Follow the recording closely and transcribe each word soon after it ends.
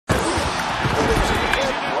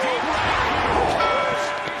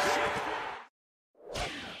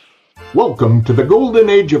Welcome to the Golden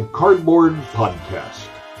Age of Cardboard podcast,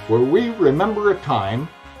 where we remember a time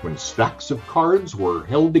when stacks of cards were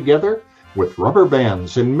held together with rubber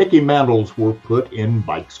bands and Mickey Mantles were put in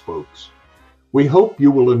bike spokes. We hope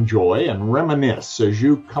you will enjoy and reminisce as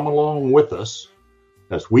you come along with us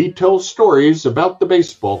as we tell stories about the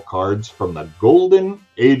baseball cards from the Golden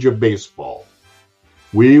Age of Baseball.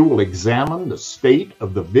 We will examine the state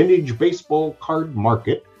of the vintage baseball card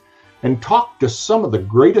market and talk to some of the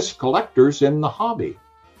greatest collectors in the hobby.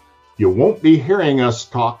 You won't be hearing us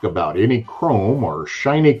talk about any chrome or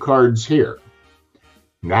shiny cards here.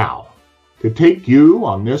 Now, to take you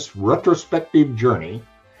on this retrospective journey,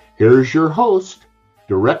 here's your host,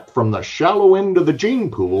 direct from the shallow end of the gene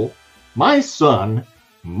pool, my son,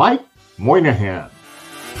 Mike Moynihan.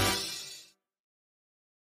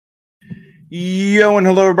 Yo, and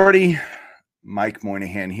hello, everybody. Mike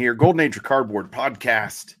Moynihan here, Golden Age of Cardboard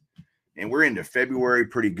podcast. And we're into February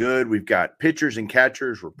pretty good. We've got pitchers and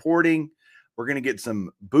catchers reporting. We're going to get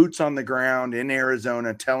some boots on the ground in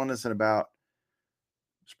Arizona telling us about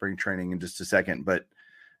spring training in just a second. But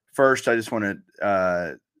first, I just want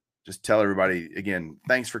to just tell everybody, again,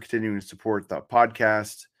 thanks for continuing to support the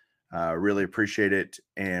podcast. Really appreciate it.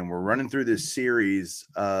 And we're running through this series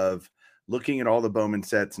of looking at all the Bowman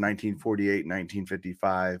sets, 1948,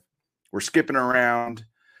 1955. We're skipping around,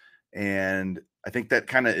 and I think that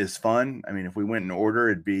kind of is fun. I mean, if we went in order,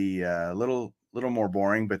 it'd be a little more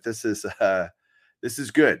boring, but this is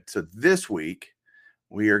good. So this week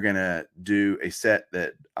we are going to do a set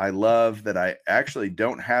that I love, that I actually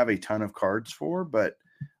don't have a ton of cards for, but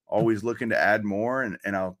always looking to add more.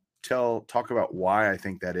 And I'll talk about why I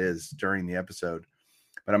think that is during the episode.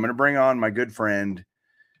 But I'm going to bring on my good friend.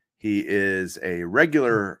 He is a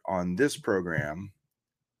regular on this program,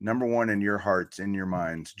 number one in your hearts, in your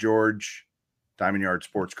minds, George, Diamond Yard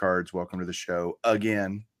Sports Cards. Welcome to the show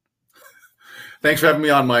again. Thanks for having me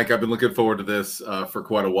on, Mike. I've been looking forward to this for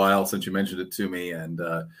quite a while since you mentioned it to me. And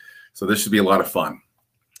so this should be a lot of fun.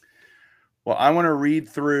 Well, I want to read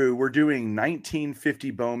through. We're doing 1950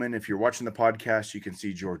 Bowman. If you're watching the podcast, you can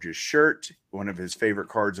see George's shirt, one of his favorite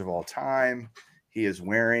cards of all time. He is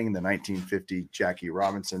wearing the 1950 Jackie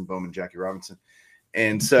Robinson, Bowman Jackie Robinson.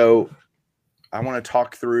 And so I want to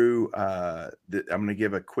talk through, I'm going to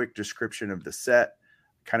give a quick description of the set.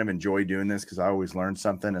 Kind of enjoy doing this because I always learn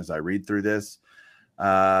something as I read through this.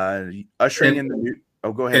 Ushering in the new,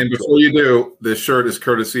 oh, go ahead. And before you do, this shirt is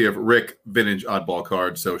courtesy of Rick Vintage Oddball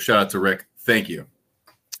Cards. So shout out to Rick. Thank you.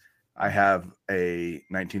 I have a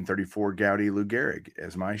 1934 Gowdy Lou Gehrig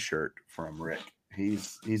as my shirt from Rick.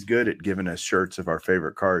 He's good at giving us shirts of our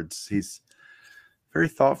favorite cards. He's very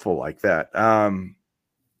thoughtful like that.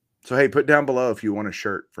 So, hey, put down below if you want a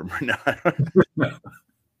shirt from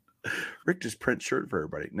Rick just prints shirt for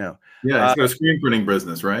everybody. No. Yeah, it's got a screen printing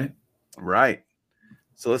business, right? Right.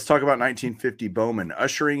 So let's talk about 1950 Bowman.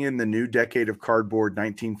 Ushering in the new decade of cardboard,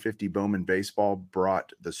 1950 Bowman baseball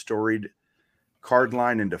brought the storied card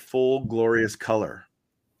line into full glorious color.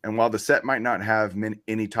 And while the set might not have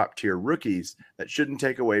any top-tier rookies, that shouldn't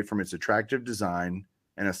take away from its attractive design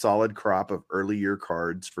and a solid crop of early-year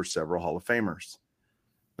cards for several Hall of Famers.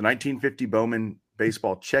 The 1950 Bowman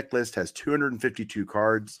baseball checklist has 252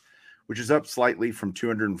 cards, which is up slightly from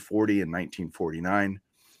 240 in 1949.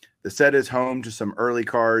 The set is home to some early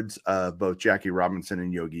cards of both Jackie Robinson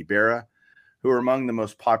and Yogi Berra, who are among the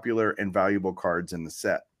most popular and valuable cards in the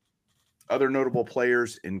set. Other notable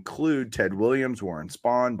players include Ted Williams, Warren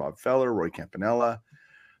Spahn, Bob Feller, Roy Campanella,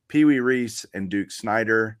 Pee Wee Reese, and Duke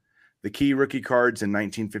Snider. The key rookie cards in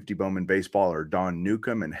 1950 Bowman baseball are Don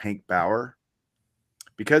Newcomb and Hank Bauer.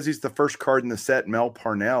 Because he's the first card in the set, Mel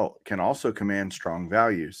Parnell can also command strong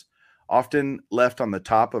values. Often left on the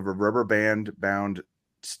top of a rubber band-bound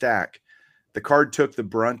stack, the card took the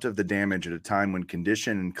brunt of the damage at a time when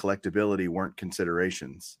condition and collectability weren't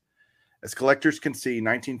considerations. As collectors can see,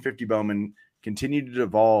 1950 Bowman continued to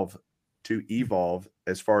evolve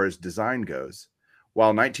as far as design goes. While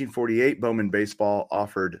 1948 Bowman baseball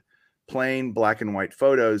offered plain black and white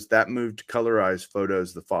photos, that moved to colorized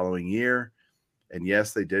photos the following year. And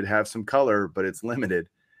yes, they did have some color, but it's limited.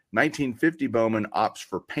 1950 Bowman opts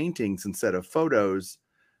for paintings instead of photos,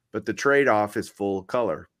 but the trade-off is full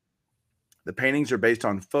color. The paintings are based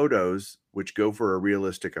on photos, which go for a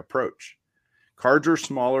realistic approach. Cards are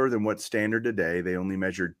smaller than what's standard today. They only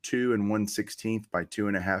measured 2 1/16 by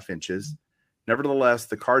 2.5 inches. Nevertheless,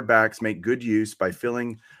 the card backs make good use by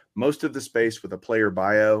filling most of the space with a player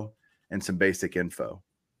bio and some basic info.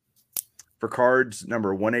 For cards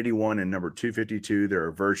number 181 and number 252, there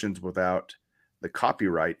are versions without the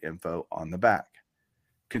copyright info on the back.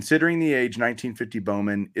 Considering the age, 1950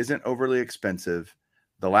 Bowman isn't overly expensive,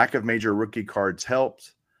 The lack of major rookie cards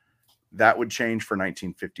helped. That would change for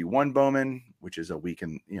 1951 Bowman, which is a week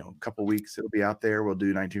and a couple weeks it'll be out there. We'll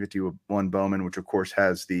do 1951 Bowman, which of course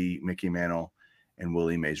has the Mickey Mantle and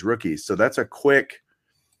Willie Mays rookies. So that's a quick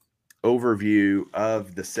overview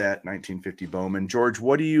of the set 1950 Bowman. George,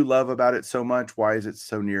 what do you love about it so much? Why is it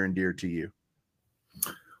so near and dear to you?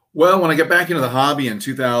 Well, when I got back into the hobby in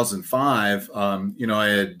 2005, I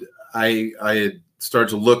had started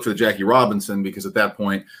to look for the Jackie Robinson, because at that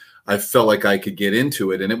point I felt like I could get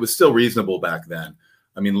into it, and it was still reasonable back then.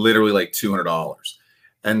 I mean, literally like $200.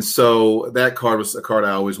 And so that card was a card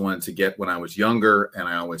I always wanted to get when I was younger, and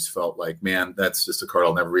I always felt like, man, that's just a card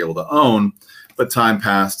I'll never be able to own. But time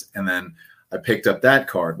passed, and then I picked up that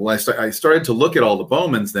card. Well, I started to look at all the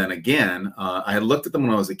Bowmans then again. I had looked at them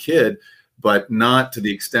when I was a kid, but not to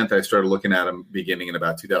the extent I started looking at them beginning in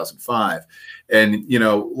about 2005. And,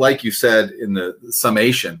 like you said in the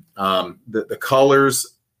summation, the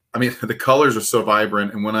colors, the colors are so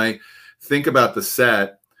vibrant. And when I think about the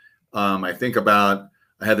set, I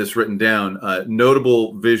had this written down,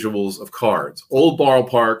 notable visuals of cards: old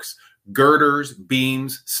ballparks, girders,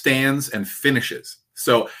 beams, stands, and finishes.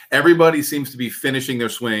 So everybody seems to be finishing their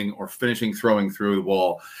swing or finishing throwing through the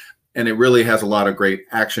wall. And it really has a lot of great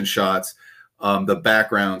action shots. The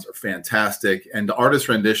backgrounds are fantastic, and the artist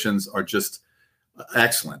renditions are just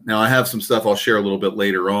excellent. Now, I have some stuff I'll share a little bit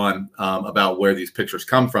later on about where these pictures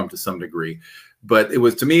come from to some degree. But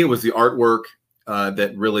to me, it was the artwork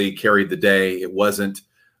that really carried the day. It wasn't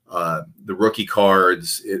the rookie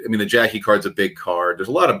cards. The Jackie card's a big card. There's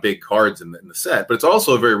a lot of big cards in the set, but it's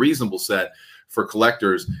also a very reasonable set for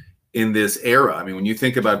collectors in this era. I mean, when you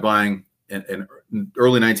think about buying an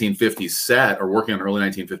early 1950s set or working on an early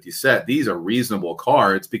 1950s set, these are reasonable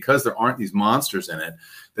cards because there aren't these monsters in it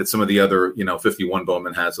that some of the other, 51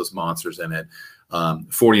 Bowman has those monsters in it.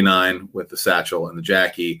 49 with the satchel and the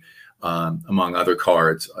Jackie, among other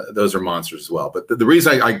cards, those are monsters as well. But the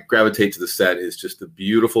reason I gravitate to the set is just the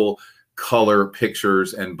beautiful color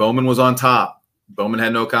pictures, and Bowman was on top. Bowman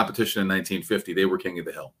had no competition in 1950. They were king of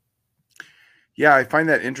the hill. Yeah, I find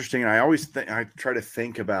that interesting. And I try to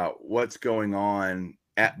think about what's going on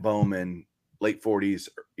at Bowman, late 40s,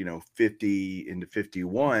 50 into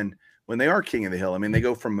 51, when they are king of the hill. I mean, they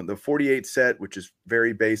go from the 48 set, which is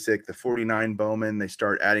very basic, the 49 Bowman, they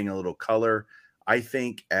start adding a little color, I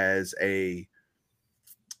think, as a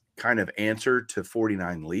kind of answer to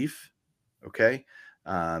 49 Leaf. Okay.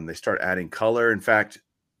 They start adding color. In fact,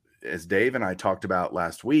 as Dave and I talked about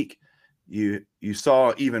last week, you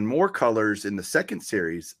saw even more colors in the second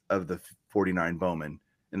series of the 49 Bowman.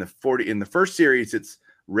 In the first series, it's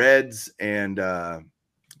reds and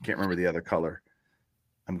can't remember the other color.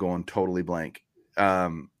 I'm going totally blank.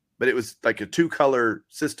 But it was like a 2-color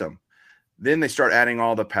system. Then they start adding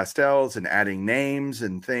all the pastels and adding names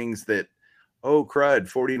and things that, oh crud,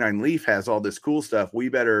 49 Leaf has all this cool stuff. We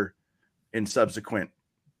better, in subsequent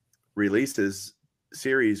releases,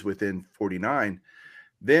 series within 49.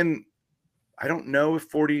 Then I don't know if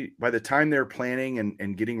by the time they're planning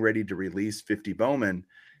and getting ready to release 50 Bowman,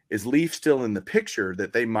 is Leaf still in the picture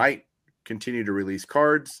that they might continue to release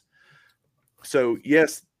cards? So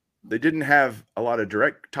yes, they didn't have a lot of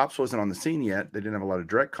direct, Topps wasn't on the scene yet. They didn't have a lot of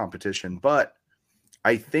direct competition, but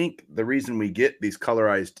I think the reason we get these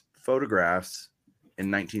colorized photographs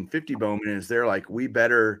in 1950 Bowman is they're like, we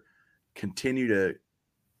better continue to,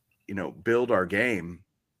 build our game,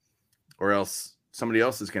 or else somebody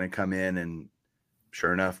else is going to come in. And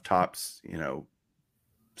sure enough, Topps,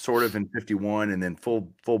 sort of in 51, and then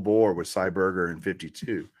full bore with Cy Berger in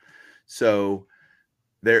 52. So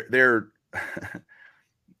they're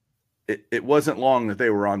it wasn't long that they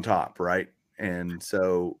were on top, right? And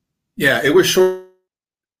so yeah, it was short.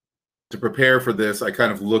 To prepare for this, I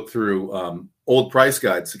kind of looked through old price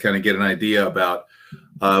guides to kind of get an idea about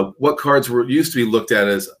what cards used to be looked at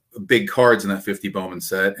as big cards in that 50 Bowman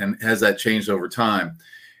set, and has that changed over time?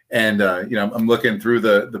 And I'm looking through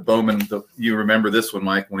the Bowman. You remember this one,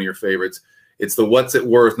 Mike, one of your favorites. It's the What's It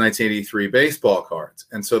Worth 1983 baseball cards.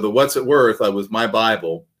 And so the What's It Worth was my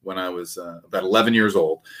Bible when I was about 11 years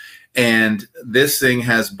old. And this thing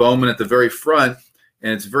has Bowman at the very front,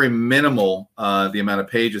 and it's very minimal, the amount of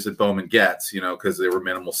pages that Bowman gets, because they were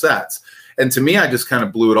minimal sets. And to me, I just kind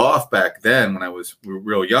of blew it off back then when I was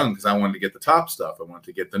real young, because I wanted to get the top stuff. I wanted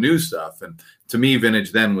to get the new stuff. And to me,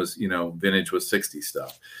 vintage then was, vintage was 60s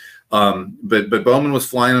stuff. But Bowman was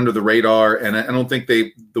flying under the radar, and I don't think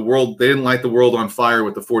they didn't light the world on fire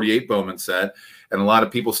with the 48 Bowman set. And a lot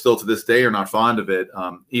of people still to this day are not fond of it,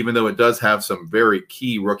 even though it does have some very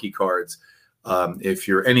key rookie cards. If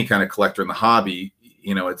you're any kind of collector in the hobby,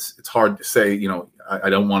 it's hard to say, I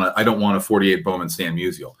don't want a 48 Bowman Stan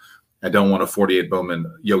Musial. I don't want a 48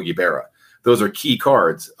 Bowman Yogi Berra. Those are key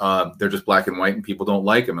cards. They're just black and white and people don't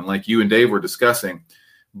like them. And like you and Dave were discussing,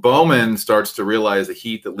 Bowman starts to realize the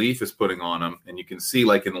heat that Leaf is putting on him. And you can see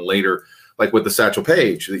like in the later, like with the Satchel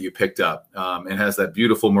Paige that you picked up, it has that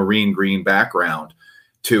beautiful marine green background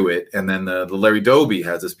to it. And then the Larry Doby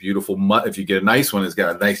has this beautiful, if you get a nice one, it's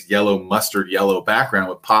got a nice yellow, mustard yellow background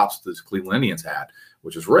with pops that the Cleveland Indians had,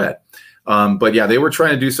 which is red. But yeah, they were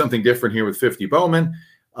trying to do something different here with 50 Bowman.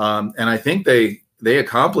 And I think they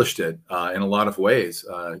accomplished it in a lot of ways,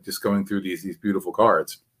 just going through these beautiful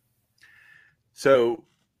cards. So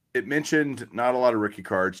it mentioned not a lot of rookie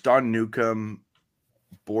cards. Don Newcomb,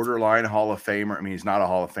 borderline Hall of Famer. I mean, he's not a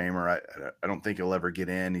Hall of Famer. I don't think he'll ever get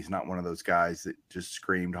in. He's not one of those guys that just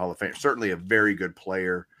screamed Hall of Fame. Certainly a very good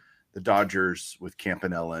player. The Dodgers with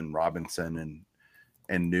Campanella and Robinson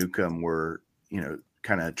and Newcomb were,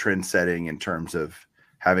 kind of trend setting in terms of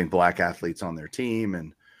having black athletes on their team.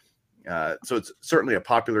 And so it's certainly a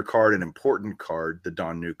popular card, an important card, the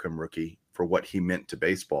Don Newcomb rookie, for what he meant to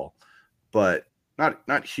baseball, but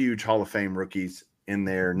not huge Hall of Fame rookies in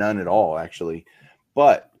there, none at all, actually.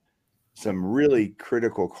 But some really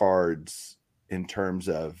critical cards in terms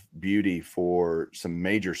of beauty for some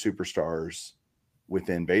major superstars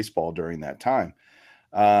within baseball during that time.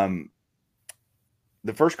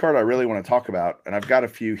 The first card I really want to talk about, and I've got a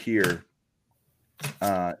few here,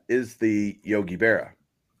 is the Yogi Berra,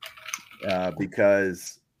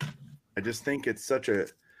 because I just think it's such a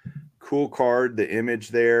cool card. The image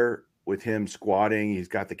there with him squatting, he's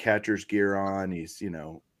got the catcher's gear on. He's,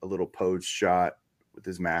 a little pose shot with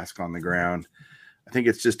his mask on the ground. I think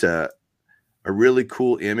it's just a really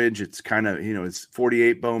cool image. It's kind of, it's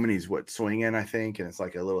 48 Bowman. He's swinging, I think. And it's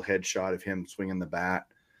like a little headshot of him swinging the bat.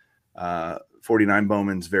 49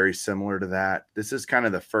 Bowman's very similar to that. This is kind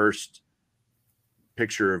of the first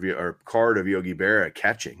picture of or card of Yogi Berra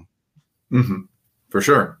catching. Mm-hmm. For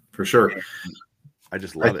sure. I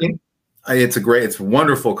just love it. It's a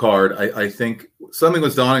wonderful card. I think something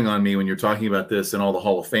was dawning on me when you're talking about this and all the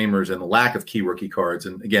Hall of Famers and the lack of key rookie cards.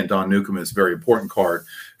 And again, Don Newcomb is a very important card,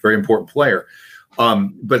 very important player.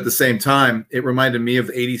 But at the same time, it reminded me of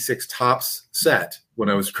the 86 Topps set when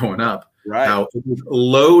I was growing up. Right. How it was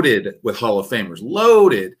loaded with Hall of Famers,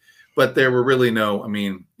 but there were really no,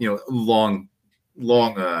 long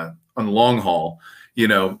on the long haul,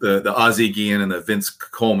 the Ozzie Guillen and the Vince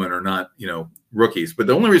Coleman are not, rookies. But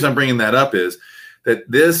the only reason I'm bringing that up is that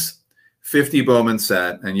this 50 Bowman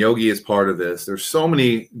set, and Yogi is part of this, there's so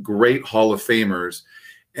many great Hall of Famers,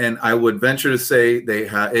 and I would venture to say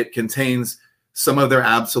it contains some of their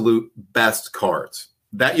absolute best cards.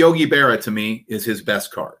 That Yogi Berra, to me, is his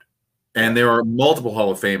best card. And there are multiple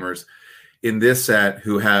Hall of Famers in this set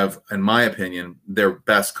who have, in my opinion, their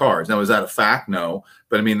best cards. Now, is that a fact? No.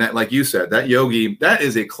 But I mean, that, like you said, that Yogi, that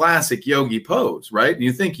is a classic Yogi pose, right?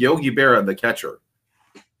 You think Yogi Berra, the catcher.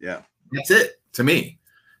 Yeah. That's it to me.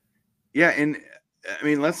 Yeah. And I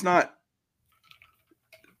mean, let's not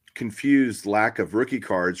confuse lack of rookie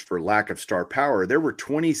cards for lack of star power. There were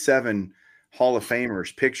 27 Hall of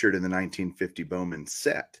Famers pictured in the 1950 Bowman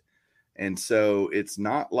set. And so it's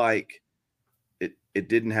not like it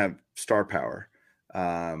didn't have star power.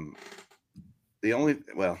 That's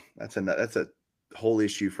a whole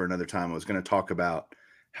issue for another time. I was going to talk about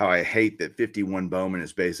how I hate that 51 Bowman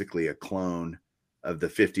is basically a clone of the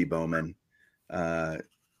 50 Bowman. A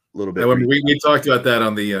little bit. We talked about that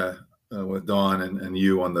on the with Dawn and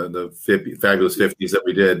you on the fabulous 50s that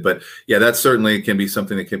we did. But yeah, that certainly can be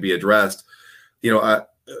something that can be addressed.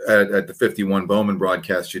 At the 51 Bowman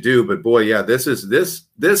broadcast you do, but boy, yeah,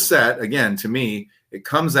 this set, again, to me, it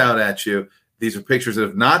comes out at you. These are pictures that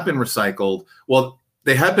have not been recycled. Well,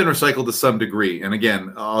 they have been recycled to some degree. And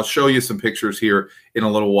again, I'll show you some pictures here in a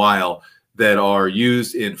little while that are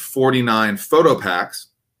used in 49 photo packs.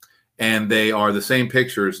 And they are the same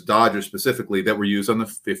pictures, Dodgers specifically, that were used on the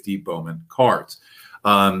 50 Bowman cards.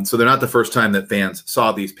 So they're not the first time that fans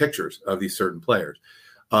saw these pictures of these certain players.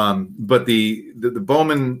 But the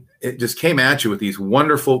Bowman, it just came at you with these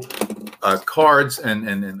wonderful cards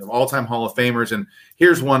and all-time Hall of Famers. And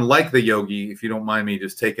here's one like the Yogi, if you don't mind me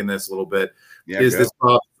just taking this a little bit. Yeah, this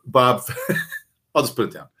Bob I'll just put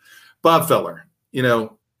it down. Bob Feller.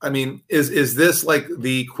 Is this like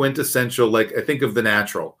the quintessential, like I think of The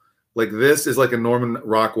Natural. Like this is like a Norman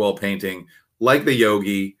Rockwell painting, like the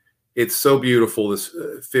Yogi. It's so beautiful, this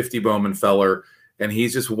 50 Bowman Feller. And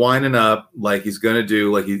he's just winding up like he's going to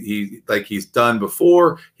do, like he's done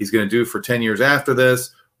before. He's going to do for 10 years after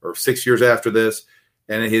this or 6 years after this.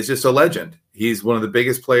 And he's just a legend. He's one of the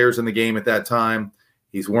biggest players in the game at that time.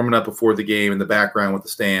 He's warming up before the game in the background with the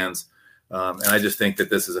stands. And I just think that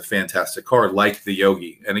this is a fantastic card, like the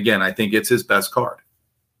Yogi. And again, I think it's his best card.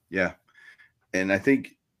 Yeah. And I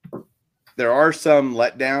think there are some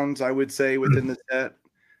letdowns, I would say, within the set.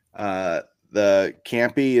 The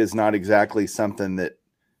Campy is not exactly something that,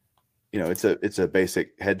 it's a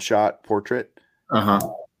basic headshot portrait.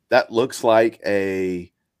 That looks like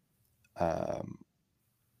I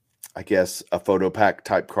guess a photo pack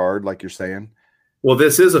type card, like you're saying. Well,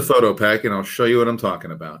 this is a photo pack, and I'll show you what I'm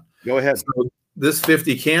talking about. Go ahead. So this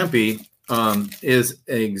 50 Campy is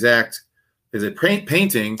a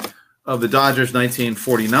painting of the Dodgers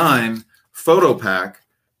 1949 photo pack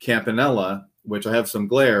Campanella, which I have some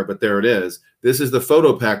glare, but there it is. This is the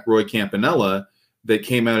photo pack Roy Campanella that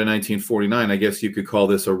came out in 1949. I guess you could call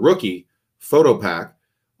this a rookie photo pack.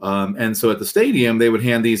 And so at the stadium, they would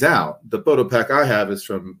hand these out. The photo pack I have is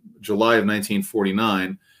from July of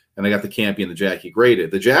 1949, and I got the Campy and the Jackie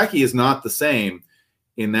graded. The Jackie is not the same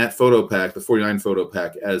in that photo pack, the 49 photo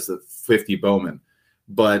pack, as the 50 Bowman.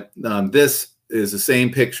 But this is the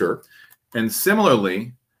same picture. And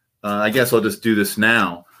similarly, I guess I'll just do this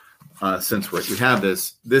now since we have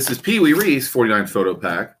this. This is Pee Wee Reese 49 photo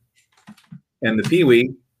pack. And the Pee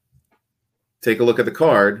Wee, take a look at the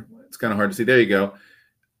card. It's kind of hard to see. There you go.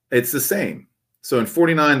 It's the same. So in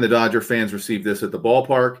 49, the Dodger fans received this at the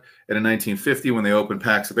ballpark. And in 1950, when they opened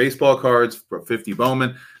packs of baseball cards for 50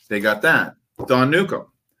 Bowman, they got that. Don Newcomb,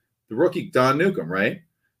 the rookie Don Newcomb, right?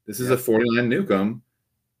 This is a 49 Newcomb,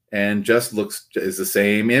 and just is the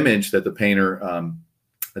same image that the painter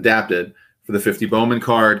adapted for the 50 Bowman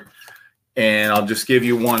card. And I'll just give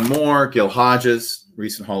you one more. Gil Hodges,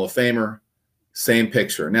 recent Hall of Famer, same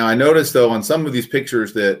picture. Now, I noticed, though, on some of these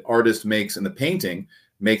pictures that artist makes in the painting,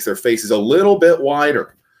 makes their faces a little bit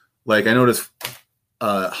wider. Like I noticed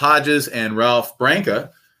Hodges and Ralph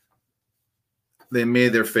Branca, they made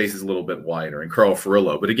their faces a little bit wider, and Carl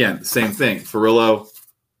Furillo. But again, the same thing. Furillo,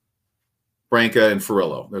 Branca, and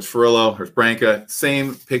Furillo. There's Furillo, there's Branca.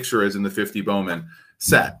 Same picture as in the 50 Bowman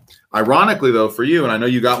set. Ironically, though, for you, and I know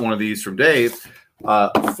you got one of these from Dave,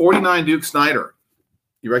 49 Duke Snider.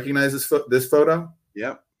 You recognize this photo?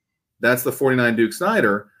 Yep. That's the 49 Duke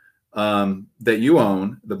Snider that you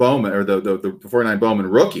own, the Bowman, or the 49 Bowman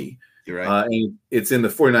rookie. You're right. And it's in the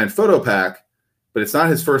 49 photo pack, but it's not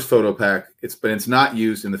his first photo pack. But it's not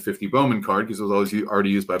used in the 50 Bowman card because it was always already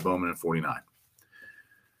used by Bowman in 49.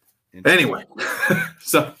 Anyway,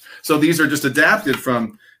 so these are just adapted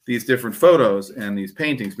from these different photos and these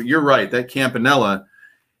paintings. But you're right, that Campanella,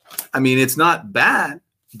 I mean, it's not bad,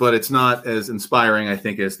 but it's not as inspiring, I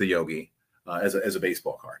think, as the Yogi as a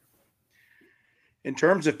baseball card. In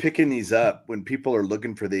terms of picking these up, when people are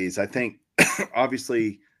looking for these, I think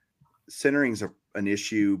obviously centering's an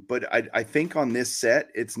issue, but I think on this set,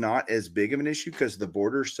 it's not as big of an issue because the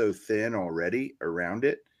border's so thin already around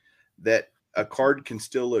it that a card can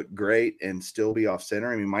still look great and still be off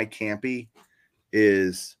center. I mean, my Campy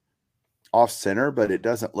is off center, but it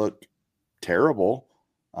doesn't look terrible.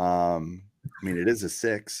 I mean, it is a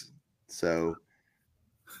 6, so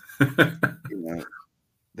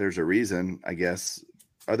there's a reason, I guess.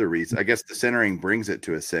 Other reason, I guess, the centering brings it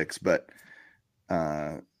to a 6, but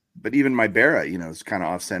even my Barra, is kind of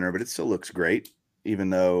off center, but it still looks great, even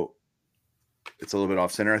though it's a little bit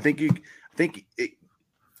off center. I think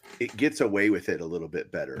it gets away with it a little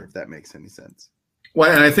bit better, if that makes any sense.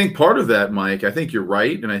 Well, and I think part of that, Mike, I think you're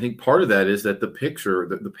right. And I think part of that is that the picture,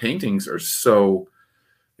 the paintings are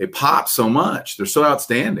they pop so much. They're so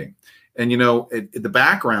outstanding. And, the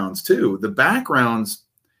backgrounds too,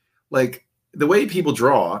 like the way people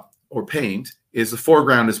draw or paint is the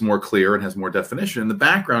foreground is more clear and has more definition. In the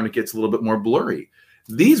background, it gets a little bit more blurry.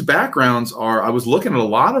 These backgrounds I was looking at a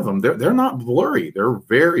lot of them. They're not blurry. They're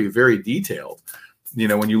very, very detailed.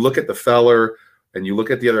 When you look at the Feller and you look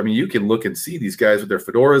at the other, I mean, you can look and see these guys with their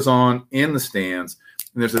fedoras on in the stands.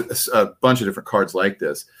 And there's a bunch of different cards like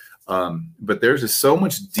this. But there's just so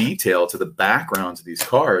much detail to the backgrounds of these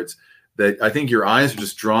cards that I think your eyes are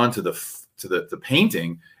just drawn to the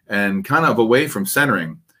painting and kind of away from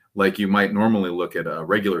centering, like you might normally look at a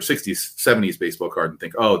regular 60s, 70s baseball card and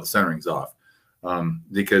think, oh, the centering's off.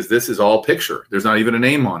 Because this is all picture. There's not even a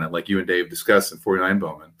name on it, like you and Dave discussed in 49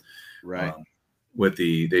 Bowman. Right. With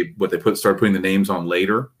started putting the names on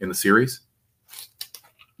later in the series.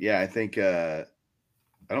 Yeah, I think I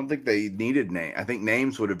don't think they needed name. I think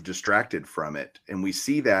names would have distracted from it, and we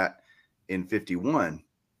see that in 51,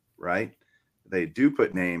 right? They do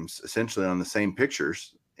put names essentially on the same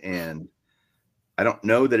pictures, and I don't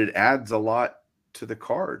know that it adds a lot to the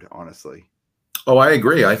card, honestly. Oh, I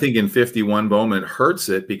agree. I think in 51 Bowman it hurts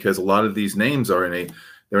it because a lot of these names are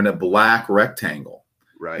they're in a black rectangle.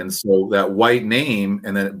 Right. And so that white name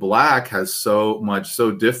and then black has so much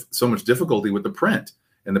difficulty with the print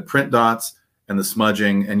and the print dots and the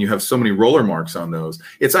smudging, and you have so many roller marks on those.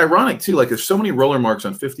 It's ironic too, like there's so many roller marks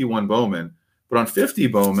on 51 Bowman, but on 50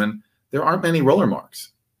 Bowman, there aren't many roller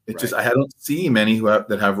marks. It's just I don't see many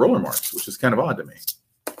that have roller marks, which is kind of odd to me.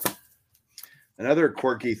 Another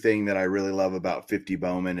quirky thing that I really love about 50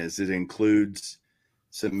 Bowman is it includes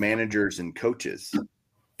some managers and coaches.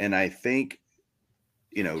 And I think,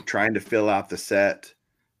 trying to fill out the set,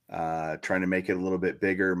 trying to make it a little bit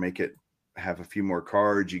bigger, make it have a few more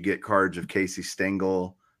cards. You get cards of Casey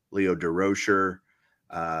Stengel, Leo DeRocher.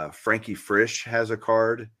 Frankie Frisch has a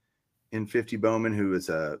card in 50 Bowman, who is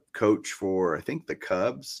a coach for, I think, the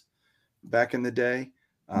Cubs back in the day.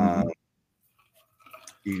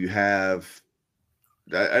 You have,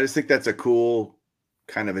 I just think that's a cool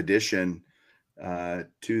kind of addition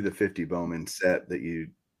to the 50 Bowman set that you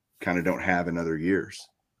kind of don't have in other years.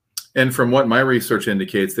 And from what my research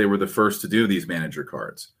indicates, they were the first to do these manager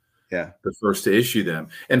cards. Yeah. The first to issue them.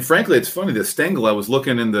 And frankly, it's funny, the Stengel, I was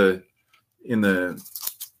looking in the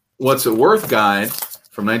What's It Worth guide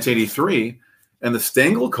from 1983, and the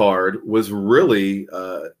Stengel card was really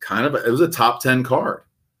it was a top 10 card.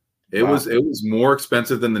 It was more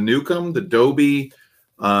expensive than the Newcomb, the Dobie.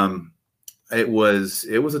 It was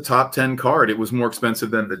a top 10 card. It was more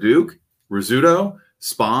expensive than the Duke, Rizzuto,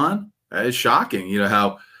 Spahn. That is shocking.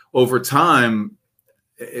 How over time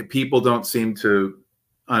people don't seem to.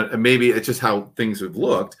 Maybe it's just how things have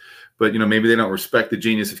looked, but maybe they don't respect the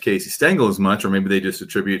genius of Casey Stengel as much, or maybe they just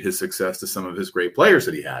attribute his success to some of his great players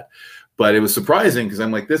that he had. But it was surprising because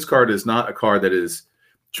I'm like, this card is not a card that is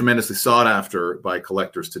tremendously sought after by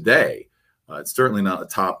collectors today. It's certainly not a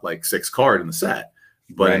top 6 card in the set,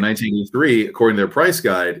 but in 1983, according to their price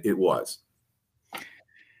guide, it was.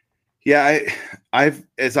 Yeah,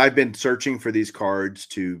 as I've been searching for these cards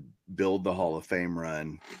to build the Hall of Fame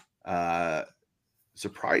run,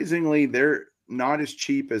 surprisingly, they're not as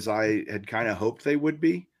cheap as I had kind of hoped they would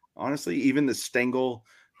be. Honestly, even the Stengel,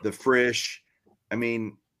 the Frisch, I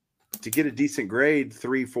mean, to get a decent grade,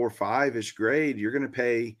 3, 4, 5-ish grade, you're going to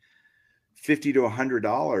pay $50 to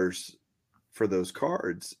 $100 for those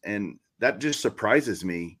cards. And that just surprises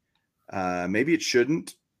me. Maybe it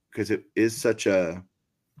shouldn't, because it is such a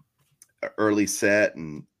early set.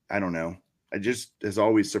 And I don't know. It just has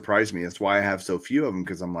always surprised me. That's why I have so few of them,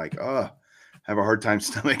 because I'm like, have a hard time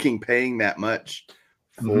stomaching paying that much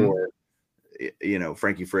for,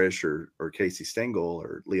 Frankie Frisch or Casey Stengel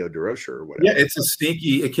or Leo DeRocher or whatever. Yeah,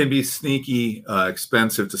 it can be sneaky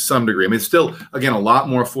expensive to some degree. I mean, it's still, again, a lot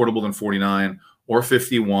more affordable than 49 or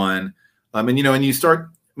 51. And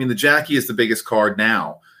the Jackie is the biggest card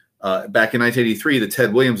now. Back in 1983, the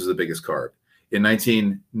Ted Williams is the biggest card. I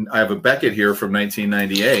have a Beckett here from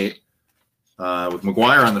 1998 with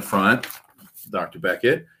McGuire on the front, Dr.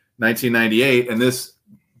 Beckett. 1998, and this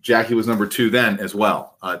Jackie was number 2 then as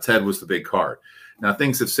well. Ted was the big card. Now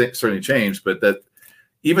things have certainly changed, but that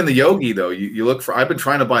even the Yogi though, you look for. I've been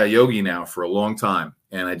trying to buy a Yogi now for a long time,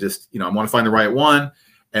 and I just I want to find the right one,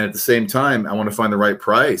 and at the same time I want to find the right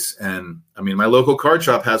price. And I mean, my local card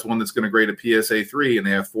shop has one that's going to grade a PSA 3, and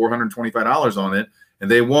they have $425 on it,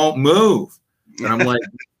 and they won't move. And I'm like,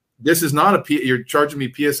 this is not you're charging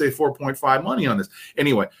me PSA 4.5 money on this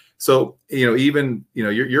anyway. So, you're going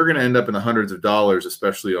to end up in the hundreds of dollars,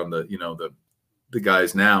 especially on the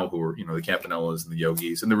guys now who are, the Campanellas and the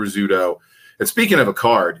Yogis and the Rizzuto. And speaking of a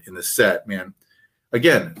card in the set, man,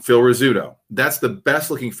 again, Phil Rizzuto. That's the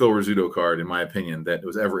best looking Phil Rizzuto card, in my opinion, that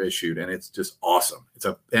was ever issued. And it's just awesome. It's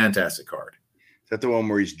a fantastic card. Is that the one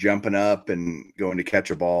where he's jumping up and going to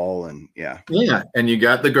catch a ball? And yeah. And you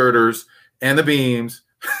got the girders and the beams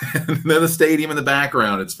and then the stadium in the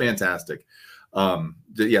background. It's fantastic.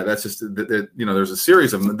 That's just there's a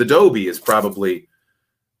series of them. The Dobie is probably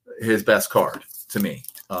his best card to me.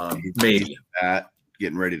 Maybe that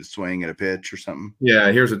getting ready to swing at a pitch or something.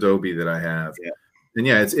 Yeah, here's a Dobie that I have. Yeah. And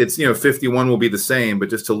it's 51 will be the same, but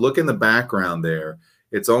just to look in the background there,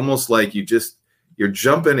 it's almost like you're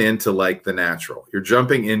jumping into like the natural. You're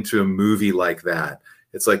jumping into a movie like that.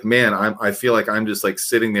 It's like, man, I feel like I'm just like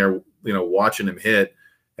sitting there, watching him hit,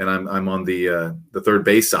 and I'm on the third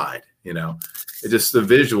base side. It just, the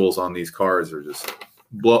visuals on these cards are just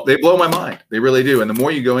they blow my mind. They really do. And the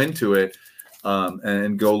more you go into it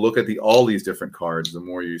and go look at all these different cards, the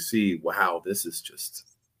more you see, wow, this is just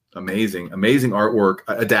amazing artwork,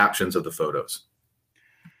 adaptions of the photos.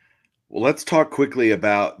 Well, let's talk quickly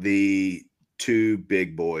about the 2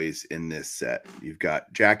 big boys in this set. You've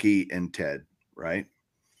got Jackie and Ted, right?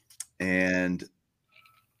 And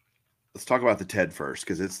let's talk about the Ted first,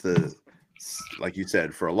 because it's the like you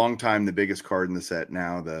said, for a long time, the biggest card in the set.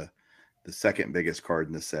 Now the second biggest card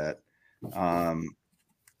in the set.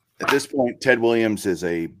 At this point, Ted Williams is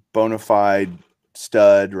a bona fide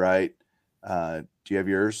stud, right? Do you have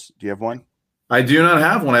yours? Do you have one? I do not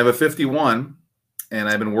have one. I have a 51, and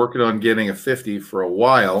I've been working on getting a 50 for a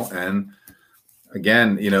while. And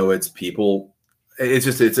again, you know, it's people. It's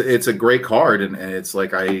just it's a great card, and it's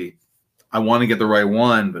like I want to get the right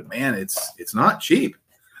one, but man, it's not cheap.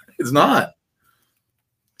 It's not.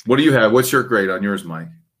 What do you have? What's your grade on yours, Mike?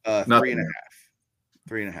 3.5.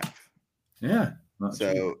 3.5. Yeah.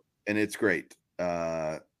 So cheap. And it's great.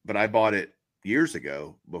 But I bought it years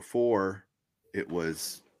ago before it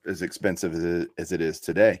was as expensive as it is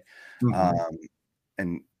today. Mm-hmm.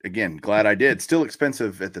 And again, glad I did. Still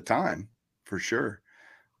expensive at the time for sure,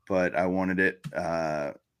 but I wanted it.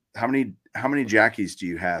 How many Jackies do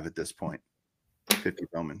you have at this point? 50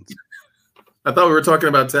 Bowmans. I thought we were talking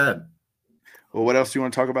about Ted. Well, what else do you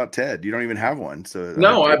want to talk about, Ted? You don't even have one. So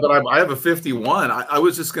no, I have a 51. I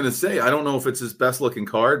was just going to say, I don't know if it's his best looking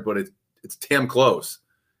card, but it's damn close.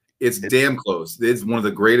 It's damn close. It's one of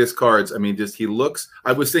the greatest cards. I mean, just he looks.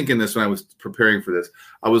 I was thinking this when I was preparing for this.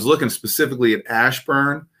 I was looking specifically at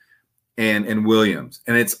Ashburn and Williams,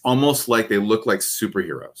 and it's almost like they look like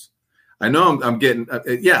superheroes. I know I'm getting.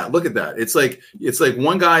 Yeah, look at that. It's like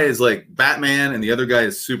one guy is like Batman and the other guy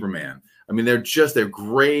is Superman. I mean, they're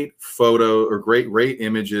great photo or great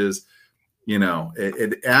images. You know,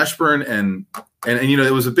 Ashburn and you know,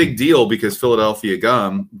 it was a big deal because Philadelphia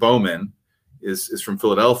Bowman is from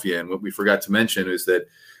Philadelphia, and what we forgot to mention is that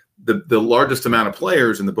the largest amount of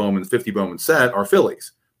players in the 50 Bowman set are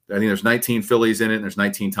Phillies. I think there's 19 Phillies in it, and there's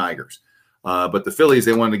 19 Tigers. But the Phillies,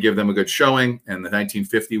 they wanted to give them a good showing, and the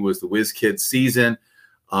 1950 was the Whiz Kids season,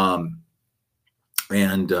 and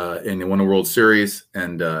they won the World Series.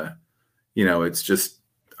 And you know, it's just,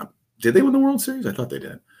 did they win the World Series? I thought they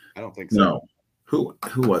did. I don't think so. No, who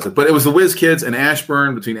was it? But it was the Whiz Kids and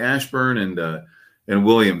Ashburn, between Ashburn and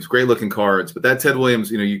Williams. Great looking cards. But that Ted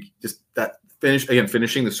Williams, you know, you just that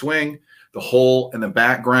finishing the swing, the hole in the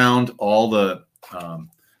background, all the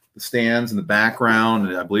stands in the background,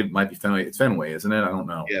 and I believe it might be Fenway. It's Fenway, isn't it? I don't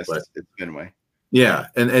know. Yes, but it's Fenway. Yeah,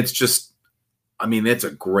 and it's just, I mean, it's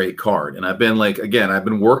a great card. And I've been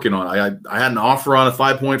working on. I had an offer on a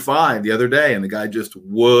 5.5 the other day, and the guy just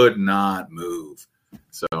would not move.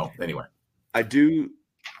 So anyway, I'm going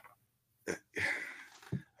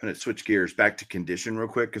to switch gears back to condition real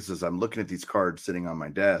quick, because as I'm looking at these cards sitting on my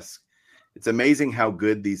desk, it's amazing how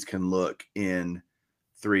good these can look in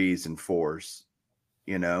 3s and 4s.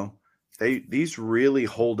 You know, these really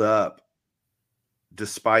hold up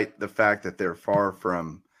despite the fact that they're far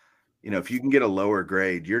from, you know, if you can get a lower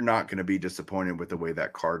grade, you're not going to be disappointed with the way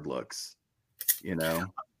that card looks, you know.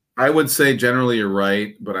 I would say generally you're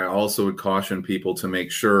right, but I also would caution people to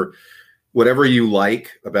make sure whatever you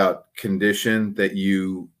like about condition, that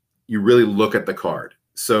you really look at the card.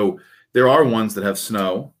 So there are ones that have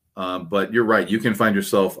snow, but you're right. You can find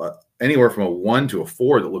yourself anywhere from a 1 to a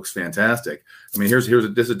 4 that looks fantastic. I mean, here's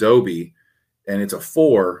this Adobe, and it's a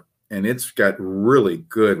 4, and it's got really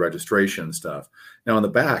good registration stuff. Now on the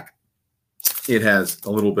back, it has a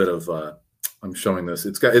little bit of I'm showing this.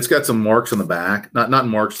 It's got some marks on the back, not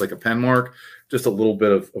marks like a pen mark, just a little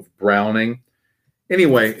bit of browning.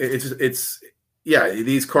 Anyway, it's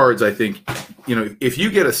these cards, I think, you know, if you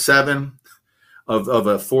get a 7 of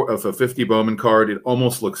a 50 Bowman card, it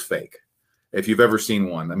almost looks fake. If you've ever seen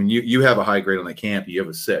one. I mean, you have a high grade on the camp. You have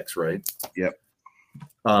a 6, right? Yep.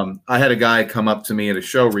 I had a guy come up to me at a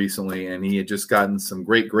show recently, and he had just gotten some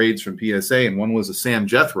great grades from PSA, and one was a Sam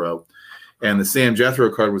Jethro, and the Sam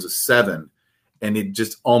Jethro card was a 7, and it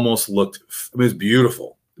just almost looked, it was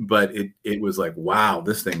beautiful, but it was like, wow,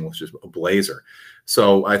 this thing was just a blazer.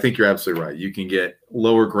 So I think you're absolutely right. You can get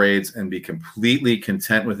lower grades and be completely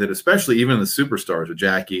content with it, especially even the superstars, a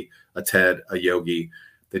Jackie, a Ted, a Yogi.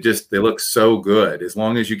 They look so good. As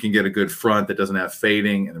long as you can get a good front that doesn't have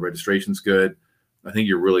fading and the registration's good, I think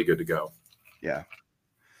you're really good to go. Yeah.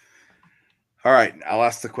 All right. I'll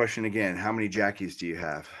ask the question again. How many Jackies do you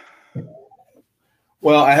have?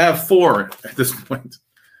 Well, I have 4 at this point.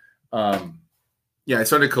 I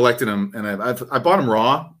started collecting them, and I bought them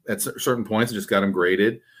raw at certain points. I just got them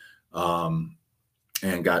graded, and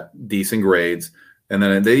got decent grades. And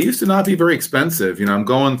then they used to not be very expensive. You know, I'm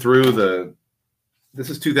going through this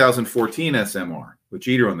is 2014 SMR with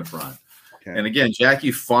Jeter on the front. Okay. And again,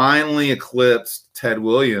 Jackie finally eclipsed Ted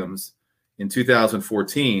Williams in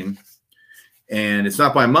 2014, and it's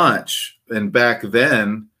not by much. And back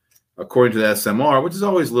then, according to the SMR, which is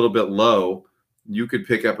always a little bit low, you could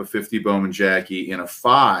pick up a 50 Bowman Jackie in a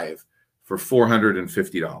 5 for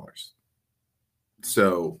 $450.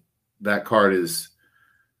 So that card is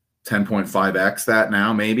 10.5x that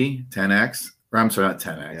now, maybe 10x. Or I'm sorry, not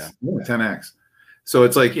 10x. Yeah. 10x. So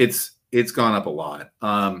it's like it's gone up a lot.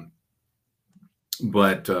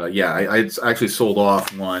 But I actually sold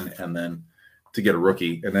off one and then to get a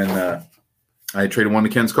rookie, and then I traded one to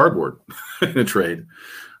Ken's Cardboard in a trade.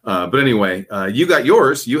 But anyway, you got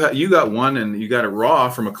yours. You got one, and you got it raw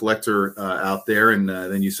from a collector out there, and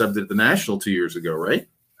then you subbed it at the National 2 years ago, right?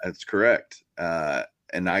 That's correct.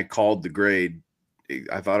 And I called the grade.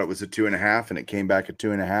 I thought it was a 2.5, and it came back at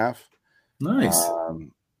 2.5. Nice.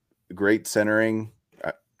 Great centering.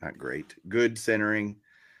 Not great. Good centering.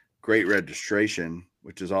 Great registration,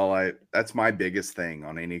 which is that's my biggest thing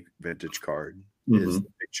on any vintage card is the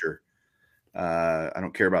picture. I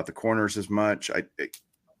don't care about the corners as much.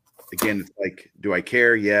 Again, it's like, do I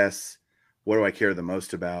care? Yes. What do I care the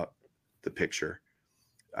most about? The picture.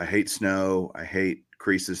 I hate snow. I hate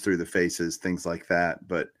creases through the faces, things like that.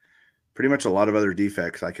 But pretty much a lot of other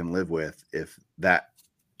defects I can live with if that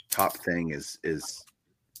top thing is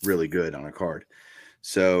really good on a card.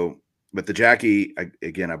 So, but the Jackie, I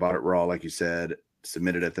bought it raw, like you said,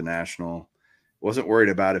 submitted at the National. Wasn't worried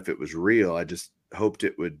about if it was real. I just hoped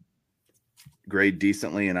it would grade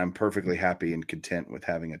decently, and I'm perfectly happy and content with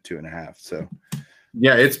having a 2.5. So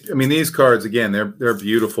yeah, these cards, again, they're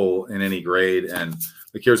beautiful in any grade. And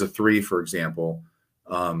like here's a 3, for example.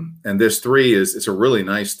 And this 3 it's a really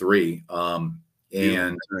nice 3. And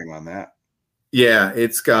on that. Yeah,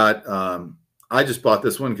 it's got I just bought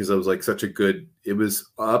this one because it was like it was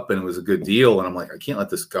up and it was a good deal, and I'm like, I can't let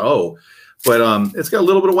this go. But it's got a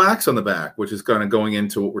little bit of wax on the back, which is kind of going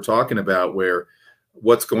into what we're talking about, where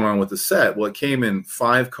what's going on with the set. Well, it came in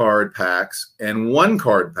 5 card packs and 1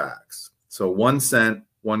 card packs. So 1 cent,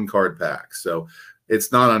 1 card pack. So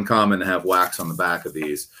it's not uncommon to have wax on the back of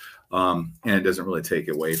these. And it doesn't really take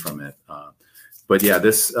away from it. But yeah,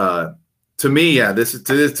 this to me, this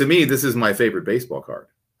is my favorite baseball card.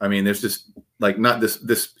 I mean, there's just like not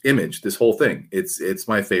this image, this whole thing. It's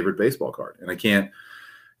my favorite baseball card, and I can't,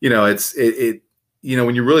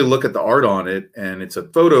 when you really look at the art on it, and it's a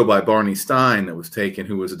photo by Barney Stein that was taken,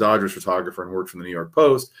 who was a Dodgers photographer and worked for the New York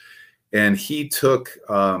Post, and he took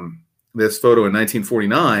this photo in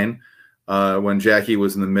 1949 when Jackie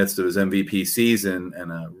was in the midst of his MVP season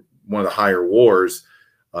and one of the higher WARs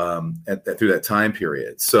through that time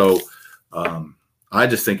period. So. I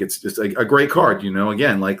just think it's just a great card,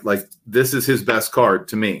 again, like this is his best card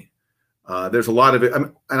to me. There's a lot of it.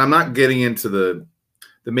 And I'm not getting into the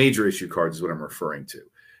major issue cards is what I'm referring to,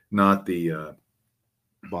 not the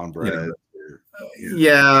Von Brett.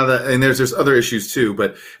 And there's other issues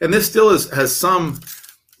too, and this still has some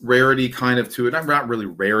rarity kind of to it. Not really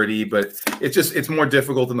rarity, but it's more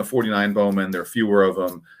difficult than the 49 Bowman. There are fewer of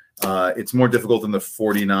them. It's more difficult than the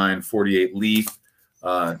 49, 48 Leaf.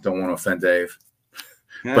 Don't want to offend Dave.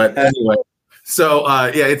 But anyway, so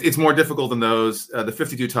it's more difficult than those. The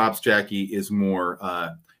 52 Topps Jackie is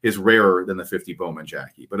rarer than the 50 Bowman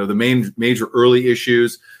Jackie. But of the major early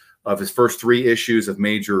issues of his first 3 issues of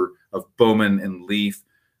Bowman and Leaf,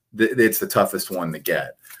 it's the toughest one to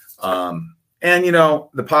get. And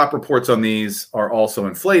the pop reports on these are also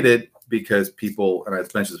inflated because people, and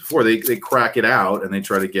I've mentioned this before, they crack it out and they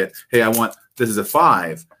try to get, hey, this is a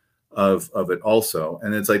 5. Of it also,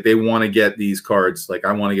 and it's like they want to get these cards, like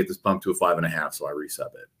I want to get this bumped to a 5.5, so I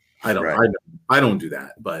resub it. I don't do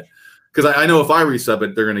that, but because I know if I resub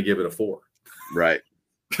it, they're going to give it a 4, right?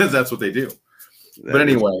 Because that's what they do. But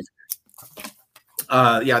anyway,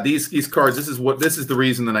 these cards. This is the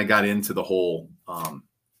reason that I got into the whole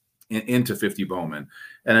into 50 Bowman,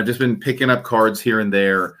 and I've just been picking up cards here and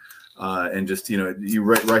there. And just you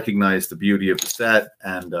recognize the beauty of the set,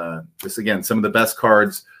 and just again some of the best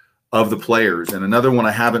cards of the players. And another one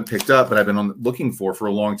I haven't picked up, but I've been looking for a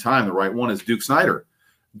long time. The right one is Duke Snider.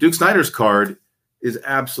 Duke Snider's card is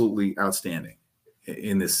absolutely outstanding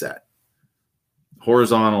in this set.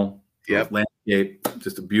 Horizontal, landscape,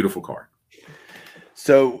 just a beautiful card.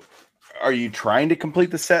 So are you trying to complete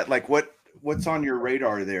the set? Like what's on your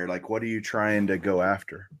radar there? Like what are you trying to go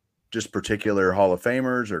after? Just particular Hall of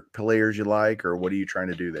Famers or players you like, or what are you trying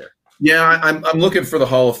to do there? Yeah, I'm looking for the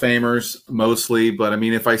Hall of Famers mostly, but I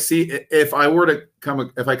mean, if I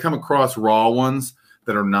come across raw ones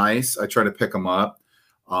that are nice, I try to pick them up.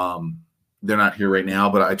 They're not here right now,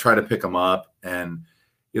 but I try to pick them up. And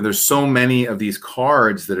there's so many of these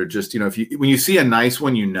cards that are just, when you see a nice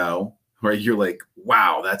one, right, you're like,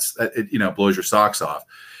 wow, it blows your socks off.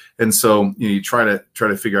 And so you try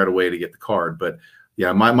to figure out a way to get the card. But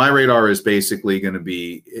yeah, my radar is basically going to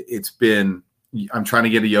be, I'm trying to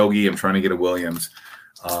get a Yogi. I'm trying to get a Williams.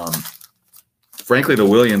 Frankly, the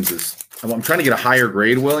Williams is I'm trying to get a higher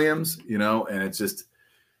grade Williams, and it's just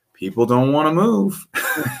people don't want to move.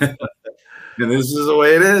 And this is the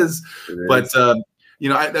way it is. But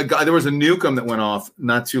there was a Newcomb that went off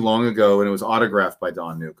not too long ago, and it was autographed by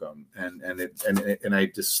Don Newcomb, and I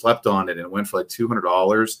just slept on it, and it went for like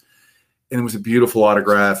 $200, and it was a beautiful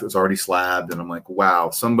autograph. It was already slabbed, and I'm like, wow,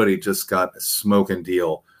 somebody just got a smoking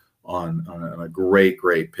deal on a great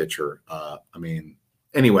pitcher.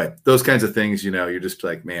 Anyway, those kinds of things, you're just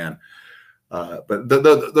like, man. But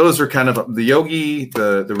those are kind of the Yogi,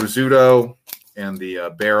 the Rizzuto, and the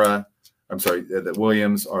Berra. I'm sorry, the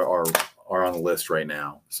Williams are on the list right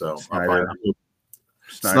now. So Snyder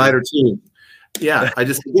too. Yeah, I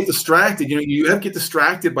just get distracted. You have to get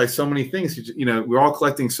distracted by so many things. We're all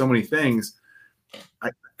collecting so many things.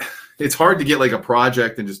 It's hard to get like a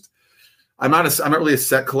project and just. I'm not really a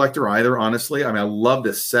set collector either, honestly. I love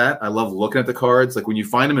this set. I love looking at the cards. Like when you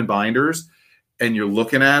find them in binders and you're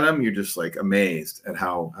looking at them, you're just like amazed at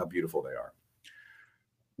how beautiful they are.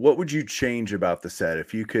 What would you change about the set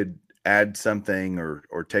if you could add something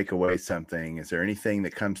or take away something? Is there anything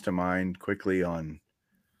that comes to mind quickly on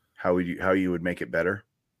how you would make it better?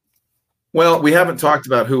 Well, we haven't talked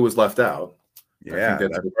about who was left out. Yeah,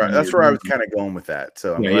 that's where I was kind of going with that.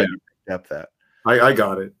 So I'm glad you picked up that. I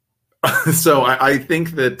got it. So I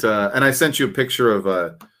think that, and I sent you a picture of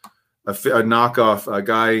a knockoff, a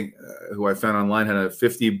guy who I found online had a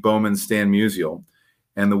 50 Bowman Stan Musial.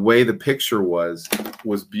 And the way the picture was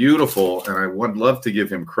beautiful, and I would love to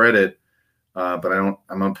give him credit, but I'm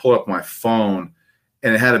going to pull up my phone,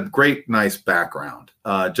 and it had a great, nice background,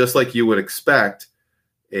 just like you would expect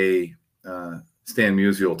a Stan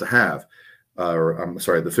Musial to have, or I'm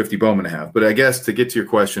sorry, the 50 Bowman to have. But I guess to get to your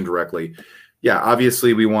question directly, yeah,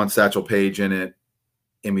 obviously we want Satchel Paige in it,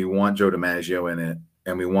 and we want Joe DiMaggio in it,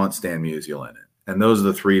 and we want Stan Musial in it. And those are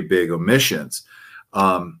the three big omissions.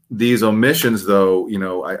 These omissions,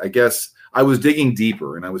 though, I guess I was digging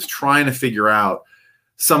deeper and I was trying to figure out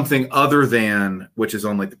something other than, which is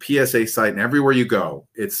on like the PSA site and everywhere you go,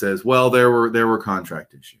 it says, well, there were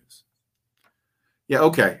contract issues. Yeah,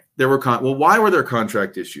 okay. Well, why were there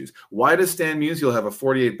contract issues? Why does Stan Musial have a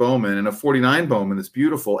 48 Bowman and a 49 Bowman that's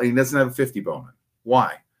beautiful, and he doesn't have a 50 Bowman?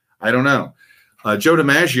 Why? I don't know. Joe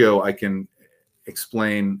DiMaggio, I can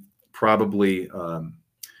explain probably.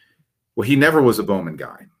 Well, he never was a Bowman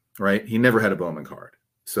guy, right? He never had a Bowman card.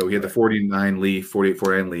 So he had the 49 Leaf, 48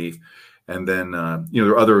 49 Leaf. And then, there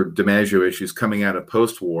are other DiMaggio issues coming out of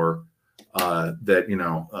post-war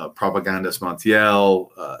that, Propagandist Montiel.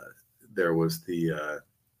 There was the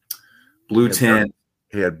Blue Tint.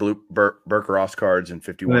 He had Burke Ross cards in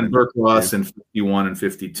 51. And then Burke Ross in 51 and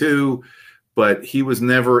 52. But he was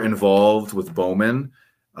never involved with Bowman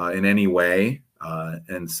in any way.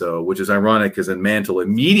 And so, which is ironic because then Mantle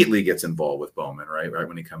immediately gets involved with Bowman, right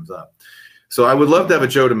when he comes up. So I would love to have a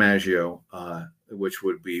Joe DiMaggio, which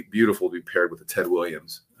would be beautiful to be paired with a Ted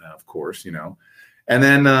Williams, of course, And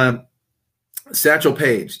then Satchel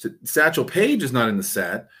Paige. Satchel Paige is not in the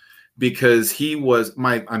set because he was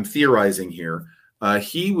I'm theorizing here.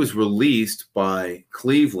 He was released by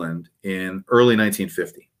Cleveland in early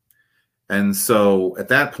 1950. And so at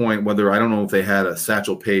that point, I don't know if they had a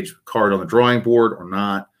Satchel Paige card on the drawing board or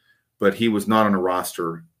not, but he was not on a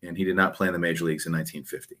roster and he did not play in the major leagues in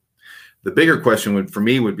 1950. The bigger question for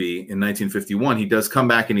me would be in 1951, he does come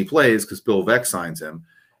back and he plays because Bill Veeck signs him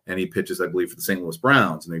and he pitches, I believe, for the St. Louis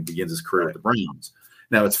Browns and he begins his career with the Browns.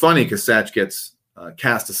 Now it's funny because Satch gets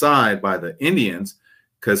cast aside by the Indians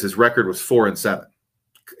because his record was 4-7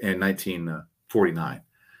 in 1949.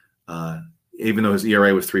 Even though his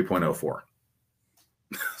ERA was 3.04.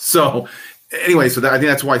 So anyway, I think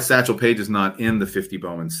that's why Satchel Paige is not in the 50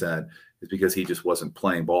 Bowman set, is because he just wasn't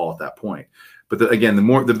playing ball at that point. But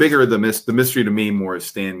the bigger the mystery to me more is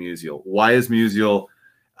Stan Musial. Why is Musial?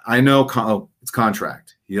 I know it's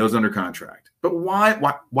contract. He goes under contract. But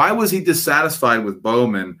why was he dissatisfied with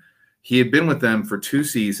Bowman? He had been with them for 2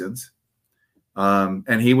 seasons,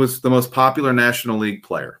 and he was the most popular National League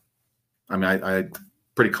player. I'm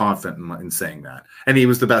pretty confident in saying that. And he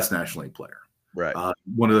was the best National League player. Right.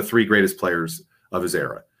 One of the 3 greatest players of his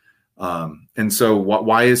era. And so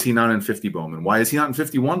why is he not in 50 Bowman? Why is he not in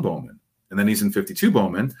 51 Bowman? And then he's in 52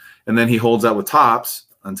 Bowman. And then he holds out with Topps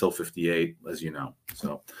until 58, as you know.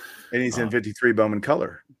 So, and he's in 53 Bowman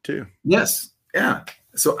color too. Yes. Yeah.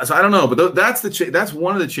 So I don't know, but that's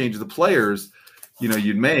one of the changes. The players,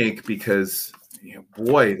 you'd make because,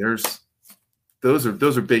 boy, those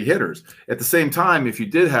are big hitters. At the same time, if you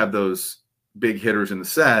did have those big hitters in the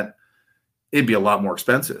set, it'd be a lot more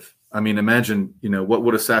expensive. I mean, imagine, what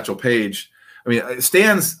would a Satchel Paige? I mean,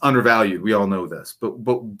 Stan's undervalued. We all know this. But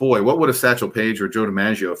boy, what would a Satchel Paige or Joe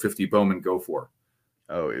DiMaggio 50 Bowman go for?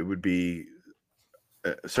 Oh, it would be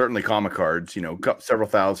certainly comic cards, several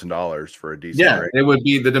 $1,000s for a decent Yeah, it would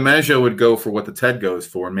be. The DiMaggio would go for what the Ted goes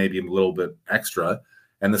for, and maybe a little bit extra.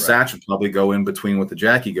 And the Satch would probably go in between what the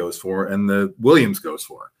Jackie goes for and the Williams goes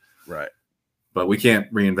for. Right. But we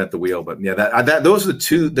can't reinvent the wheel. But yeah, those are the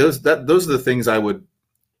two. Those are the things I would,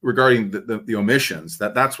 regarding the omissions.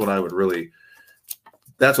 That's what I would really.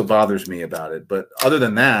 That's what bothers me about it. But other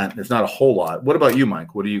than that, there's not a whole lot. What about you,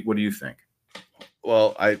 Mike? What do you think?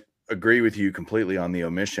 Well, I agree with you completely on the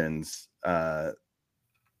omissions. On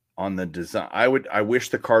the design, I wish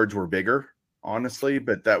the cards were bigger, honestly,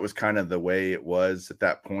 but that was kind of the way it was at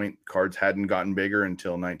that point. Cards hadn't gotten bigger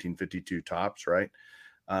until 1952 tops, right?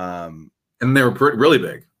 And they were really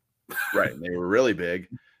big. Right. They were really big.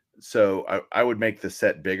 So I would make the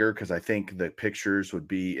set bigger because I think the pictures would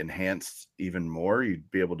be enhanced even more.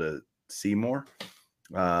 You'd be able to see more.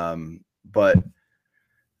 But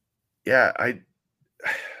yeah,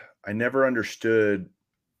 I never understood,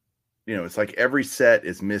 it's like every set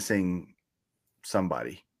is missing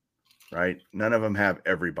somebody, right? None of them have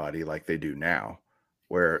everybody like they do now,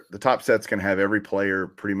 where the top set's can have every player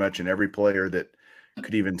pretty much, and every player that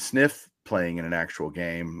could even sniff playing in an actual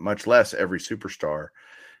game, much less every superstar.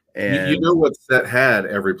 And you know what set had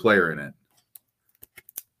every player in it?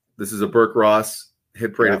 This is a Burke Ross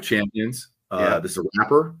Hit Parade of Champions. This is a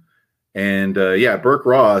rapper. And Burke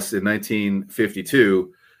Ross in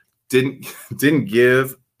 1952 didn't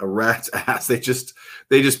give a rat's ass. They didn't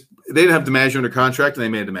have DiMaggio under contract, and they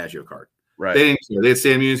made a DiMaggio card. Right. They didn't care. They had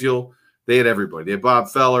Stan Musial. They had everybody. They had Bob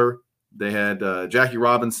Feller. They had Jackie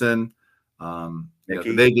Robinson.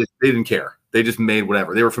 They didn't care. They just made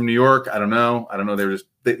whatever. They were from New York. I don't know.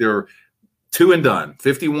 They were two and done,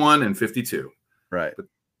 51 and 52. Right. But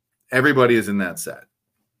everybody is in that set.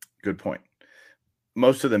 Good point.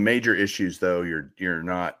 Most of the major issues, though, you're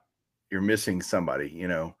missing somebody,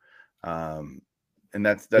 and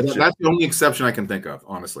that's the only exception I can think of,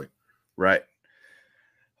 honestly. Right.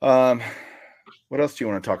 What else do you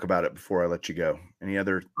want to talk about it before I let you go? Any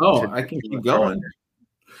other? I can keep going.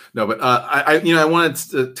 No, but I wanted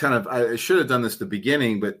to kind of, I should have done this at the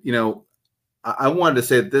beginning, but I wanted to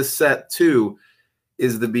say that this set too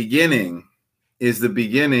is the beginning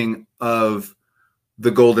of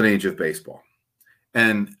the golden age of baseball.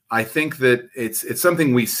 And I think that it's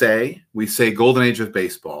something we say golden age of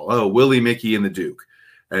baseball. Oh, Willie, Mickey, and the Duke,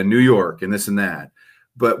 and New York, and this and that.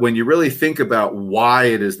 But when you really think about why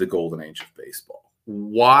it is the golden age of baseball,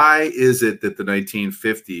 why is it that the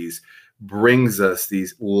 1950s brings us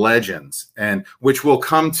these legends, and which we'll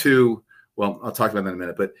come to, well, I'll talk about that in a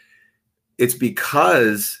minute, but it's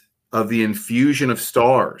because of the infusion of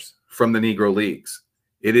stars from the Negro Leagues.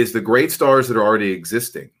 It is the great stars that are already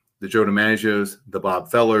existing. The Joe DiMaggios, the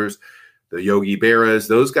Bob Fellers, the Yogi Berras,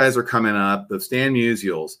 those guys are coming up, the Stan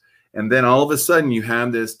Musials. And then all of a sudden you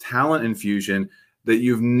have this talent infusion that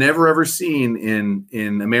you've never, ever seen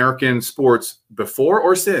in American sports before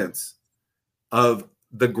or since, of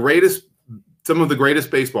some of the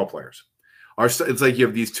greatest baseball players. It's like you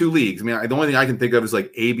have these two leagues. I mean, the only thing I can think of is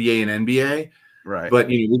like ABA and NBA. Right. But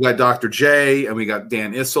we got Dr. J, and we got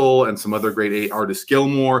Dan Issel and some other great artists,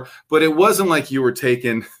 Gilmore. But it wasn't like you were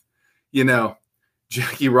taking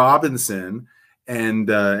Jackie Robinson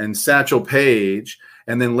and Satchel Paige,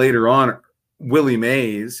 and then later on Willie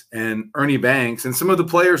Mays and Ernie Banks and some of the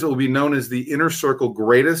players that will be known as the inner circle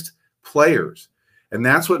greatest players. And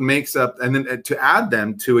that's what makes up, and then to add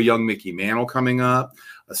them to a young Mickey Mantle coming up,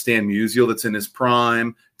 a Stan Musial that's in his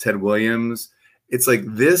prime, Ted Williams. It's like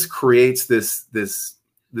this creates this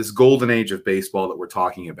golden age of baseball that we're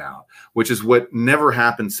talking about, which is what never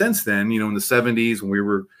happened since then. In the 70s when we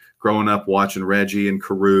were growing up watching Reggie and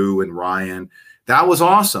Carew and Ryan, that was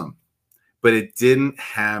awesome, but it didn't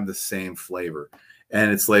have the same flavor.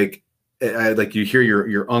 And it's like you hear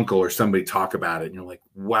your uncle or somebody talk about it, and you're like,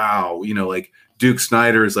 wow, like Duke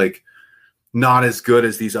Snider is like not as good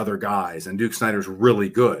as these other guys, and Duke Snider's really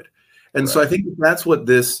good. And so I think that's what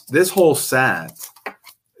this whole set,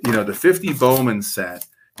 the 50 Bowman set,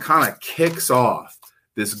 kind of kicks off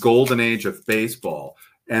this golden age of baseball.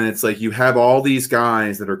 And it's like you have all these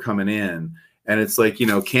guys that are coming in, and it's like,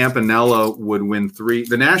 Campanella would win 3.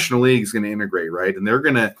 The National League is going to integrate, right? And they're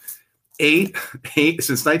going to eight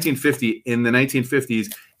since 1950, in the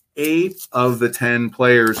 1950s, 8 of the 10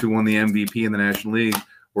 players who won the MVP in the National League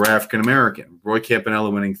were African American. Roy Campanella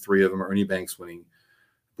winning 3 of them, Ernie Banks winning,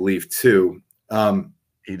 I believe, 2.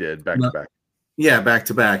 He did back to back. Yeah, back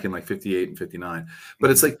to back in like 58 and 59.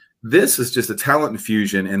 But it's like, this is just a talent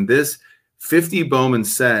infusion, and this 50 Bowman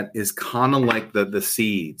set is kind of like the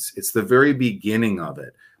seeds. It's the very beginning of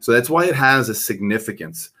it. So that's why it has a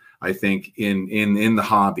significance, I think, in the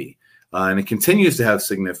hobby. And it continues to have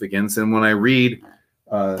significance. And when I read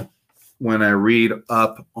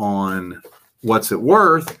up on what's it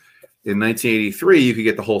worth, in 1983, you could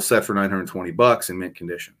get the whole set for $920 in mint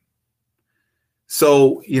condition.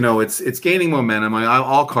 So, it's gaining momentum.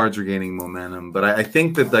 All cards are gaining momentum, but I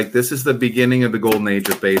think that like this is the beginning of the golden age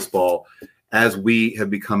of baseball as we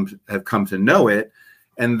have come to know it.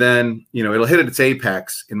 And then, it'll hit at its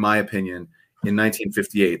apex, in my opinion, in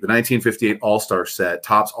 1958. The 1958 All-Star set,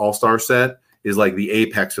 Topps All-Star set, is like the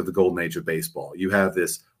apex of the golden age of baseball. You have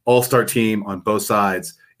this all-star team on both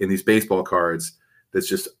sides in these baseball cards that's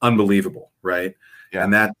just unbelievable, right? Yeah.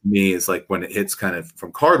 And that, to me, is like when it hits kind of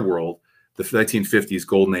from card world, the 1950s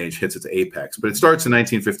golden age hits its apex. But it starts in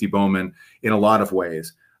 1950 Bowman in a lot of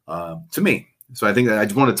ways, to me. So I think that I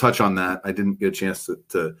just want to touch on that. I didn't get a chance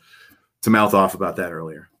to mouth off about that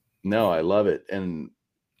earlier. No, I love it. And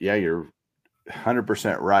yeah, you're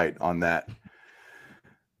 100% right on that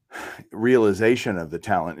realization of the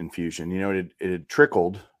talent infusion. It had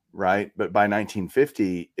trickled, right? But by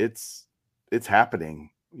 1950, it's happening.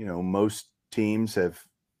 Most teams have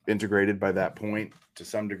integrated by that point to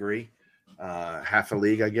some degree. Half the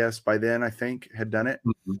league, I guess, by then, I think, had done it.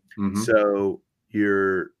 Mm-hmm. So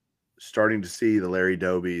you're starting to see the Larry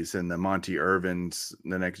Dobies and the Monty Irvins.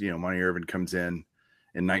 The next, Monty Irvin comes in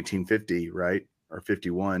 1950, right? Or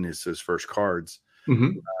 51 is his first cards.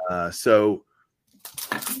 Mm-hmm. So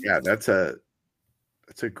yeah, that's a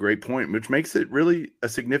great point, which makes it really a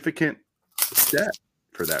significant set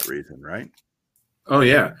for that reason, right? Oh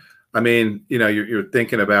yeah. I mean, you're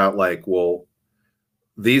thinking about like, well,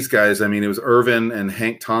 these guys, I mean, it was Irvin and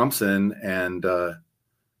Hank Thompson and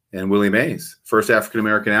Willie Mays, first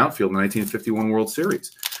African-American outfield in the 1951 World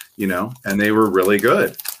Series, and they were really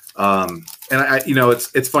good. And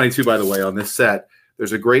it's funny too, by the way, on this set,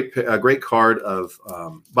 there's a great card of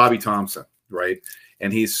Bobby Thompson, right?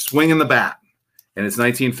 And he's swinging the bat, and it's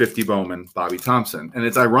 1950 Bowman, Bobby Thompson. And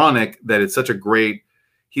it's ironic that it's such a great,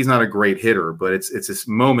 he's not a great hitter, but it's this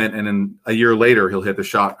moment. And then a year later, he'll hit the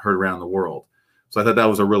shot heard around the world. So I thought that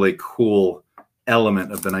was a really cool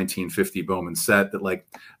element of the 1950 Bowman set that, like,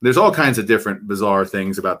 there's all kinds of different bizarre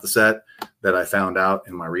things about the set that I found out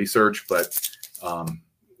in my research, but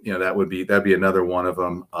that'd be another one of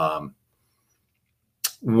them.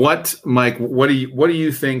 Mike, what do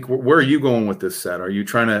you think? Where are you going with this set? Are you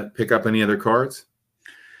trying to pick up any other cards?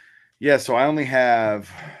 Yeah. So I only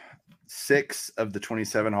have 6 of the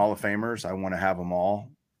 27 Hall of Famers. I want to have them all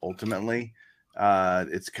ultimately.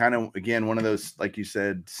 It's kind of, again, one of those, like you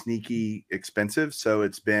said, sneaky expensive. So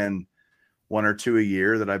it's been 1 or 2 a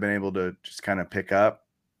year that I've been able to just kind of pick up.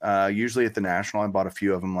 Usually at the National, I bought a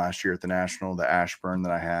few of them last year at the National, the Ashburn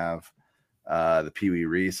that I have, the Pee Wee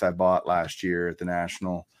Reese I bought last year at the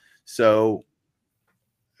National. So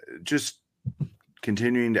just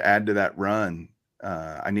continuing to add to that run.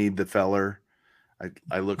 I need the Feller.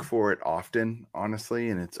 I look for it often, honestly,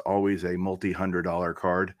 and it's always a multi-$100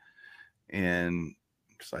 card. And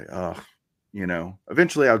it's like,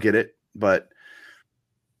 eventually I'll get it, but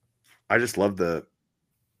I just love the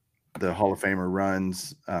Hall of Famer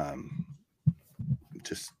runs. And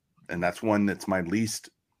that's one that's my least,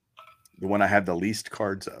 the one I have the least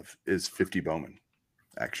cards of is 50 Bowman,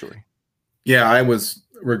 actually. Yeah, I was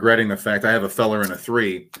regretting the fact I have a Feller and a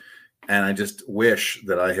 3, and I just wish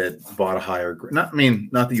that I had bought a higher grade. Not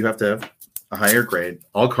that you have to have a higher grade.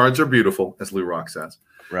 All cards are beautiful, as Lou Rock says.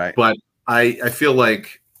 Right. But I feel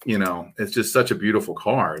like, it's just such a beautiful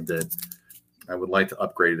card that I would like to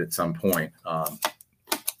upgrade it at some point. And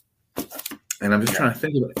I'm just trying to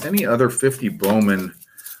think of any other 50 Bowman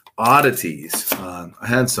oddities. I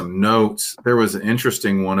had some notes. There was an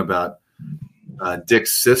interesting one about Dick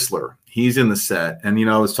Sisler. He's in the set. And,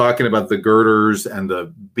 I was talking about the girders and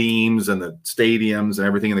the beams and the stadiums and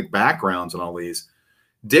everything in the backgrounds and all these.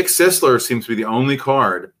 Dick Sisler seems to be the only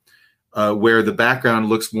card where the background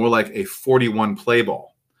looks more like a 41 play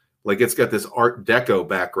ball. Like it's got this Art Deco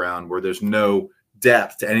background where there's no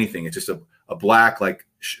depth to anything. It's just a black, like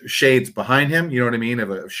shades behind him. You know what I mean?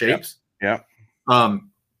 Of shapes. Yeah.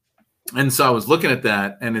 And so I was looking at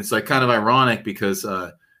that, and it's like kind of ironic because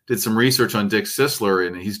did some research on Dick Sisler,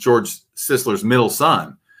 and he's George Sisler's middle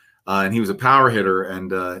son. And he was a power hitter,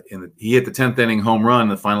 and he hit the 10th inning home run in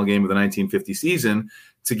the final game of the 1950 season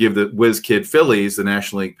to give the Whiz Kid Phillies the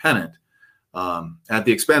National League pennant at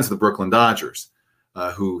the expense of the Brooklyn Dodgers,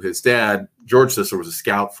 who his dad, George Sisler, was a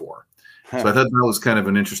scout for. So I thought that was kind of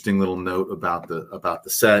an interesting little note about the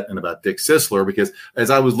set and about Dick Sisler, because as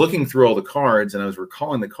I was looking through all the cards and I was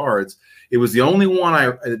recalling the cards, it was the only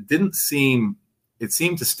one it seemed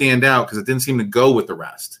to stand out because it didn't seem to go with the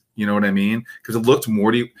rest. You know what I mean? Because it looked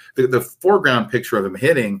more the foreground picture of him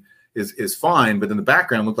hitting is fine, but then the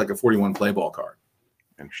background looked like a 41 play ball card.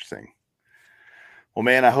 Interesting. Well,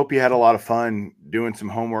 man, I hope you had a lot of fun doing some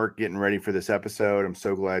homework, getting ready for this episode. I'm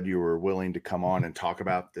so glad you were willing to come on and talk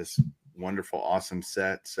about this wonderful, awesome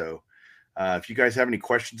set. So if you guys have any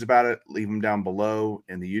questions about it, leave them down below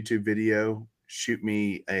in the YouTube video. Shoot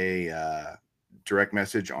me a direct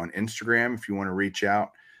message on Instagram if you want to reach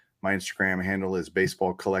out. My Instagram handle is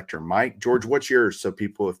Baseball Collector Mike. George, what's yours? So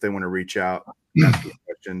people, if they want to reach out, ask you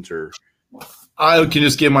questions, or I can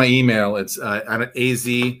just give my email. It's I'm at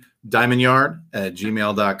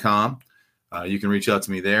azdiamondyard@gmail.com. You can reach out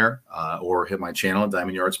to me there or hit my channel at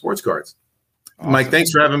Diamond Yard Sports Cards. Awesome. Mike,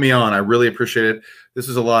 thanks for having me on. I really appreciate it. This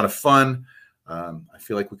was a lot of fun. I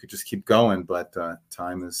feel like we could just keep going, but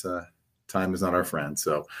time is not our friend.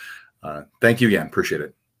 So thank you again. Appreciate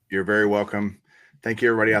it. You're very welcome. Thank you,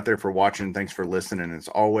 everybody out there, for watching. Thanks for listening. As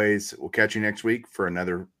always, we'll catch you next week for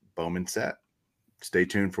another Bowman set. Stay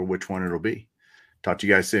tuned for which one it'll be. Talk to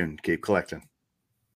you guys soon. Keep collecting.